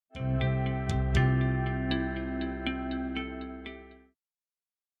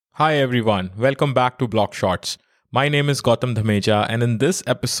Hi everyone, welcome back to Block Shots. My name is Gautam Dhameja, and in this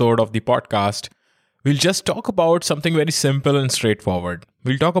episode of the podcast, we'll just talk about something very simple and straightforward.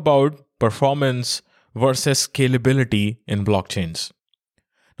 We'll talk about performance versus scalability in blockchains.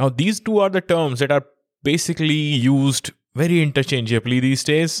 Now, these two are the terms that are basically used very interchangeably these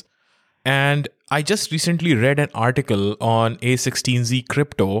days. And I just recently read an article on A16Z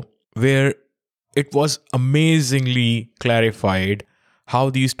Crypto where it was amazingly clarified how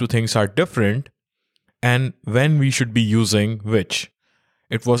these two things are different and when we should be using which.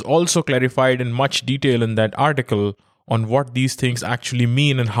 It was also clarified in much detail in that article on what these things actually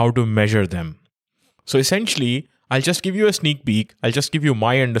mean and how to measure them. So essentially, I'll just give you a sneak peek. I'll just give you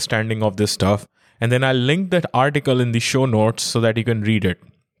my understanding of this stuff, and then I'll link that article in the show notes so that you can read it.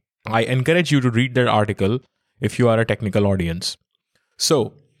 I encourage you to read that article if you are a technical audience.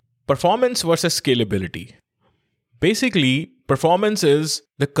 So, performance versus scalability. Basically, performance is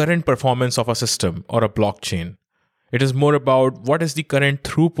the current performance of a system or a blockchain. It is more about what is the current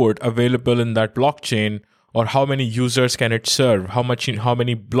throughput available in that blockchain, or how many users can it serve, how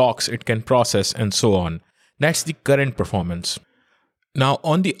many blocks it can process, and so on. That's the current performance. Now,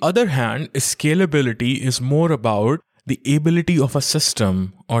 on the other hand, scalability is more about the ability of a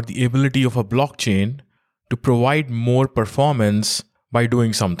system or the ability of a blockchain to provide more performance by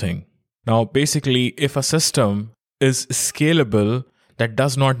doing something. Now, basically, if a system is scalable, that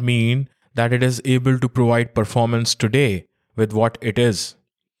does not mean that it is able to provide performance today with what it is.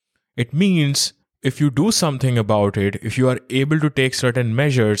 It means if you do something about it, if you are able to take certain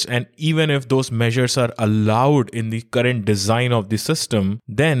measures, and even if those measures are allowed in the current design of the system,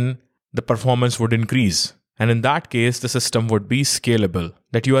 then the performance would increase. And in that case, the system would be scalable,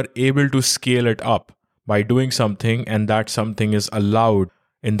 that you are able to scale it up by doing something, and that something is allowed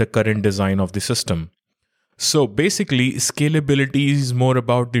in the current design of the system. So basically, scalability is more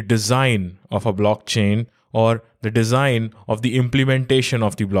about the design of a blockchain or the design of the implementation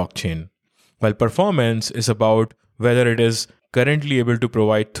of the blockchain, while performance is about whether it is currently able to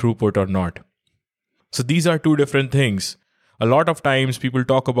provide throughput or not. So these are two different things. A lot of times people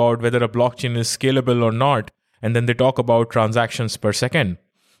talk about whether a blockchain is scalable or not, and then they talk about transactions per second.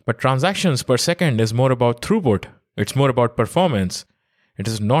 But transactions per second is more about throughput. It's more about performance. It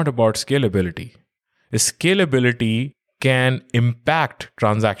is not about scalability. Scalability can impact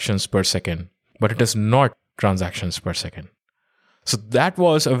transactions per second, but it is not transactions per second. So that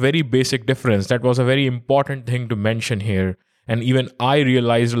was a very basic difference. That was a very important thing to mention here. And even I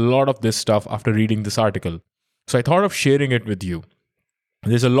realized a lot of this stuff after reading this article. So I thought of sharing it with you.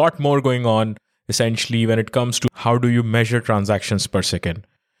 There's a lot more going on, essentially, when it comes to how do you measure transactions per second.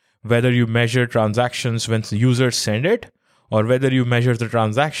 Whether you measure transactions when users send it, or whether you measure the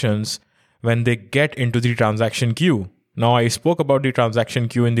transactions when they get into the transaction queue. Now, I spoke about the transaction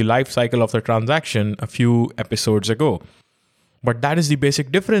queue in the life cycle of the transaction a few episodes ago. But that is the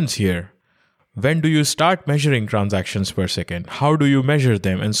basic difference here. When do you start measuring transactions per second? How do you measure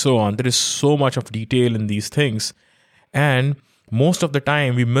them? And so on. There is so much of detail in these things. And most of the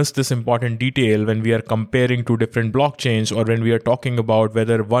time, we miss this important detail when we are comparing two different blockchains, or when we are talking about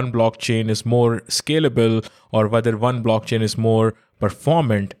whether one blockchain is more scalable or whether one blockchain is more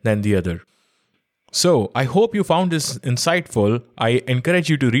performant than the other. So I hope you found this insightful. I encourage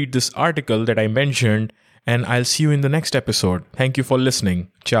you to read this article that I mentioned, and I'll see you in the next episode. Thank you for listening.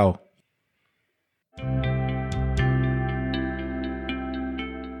 Ciao.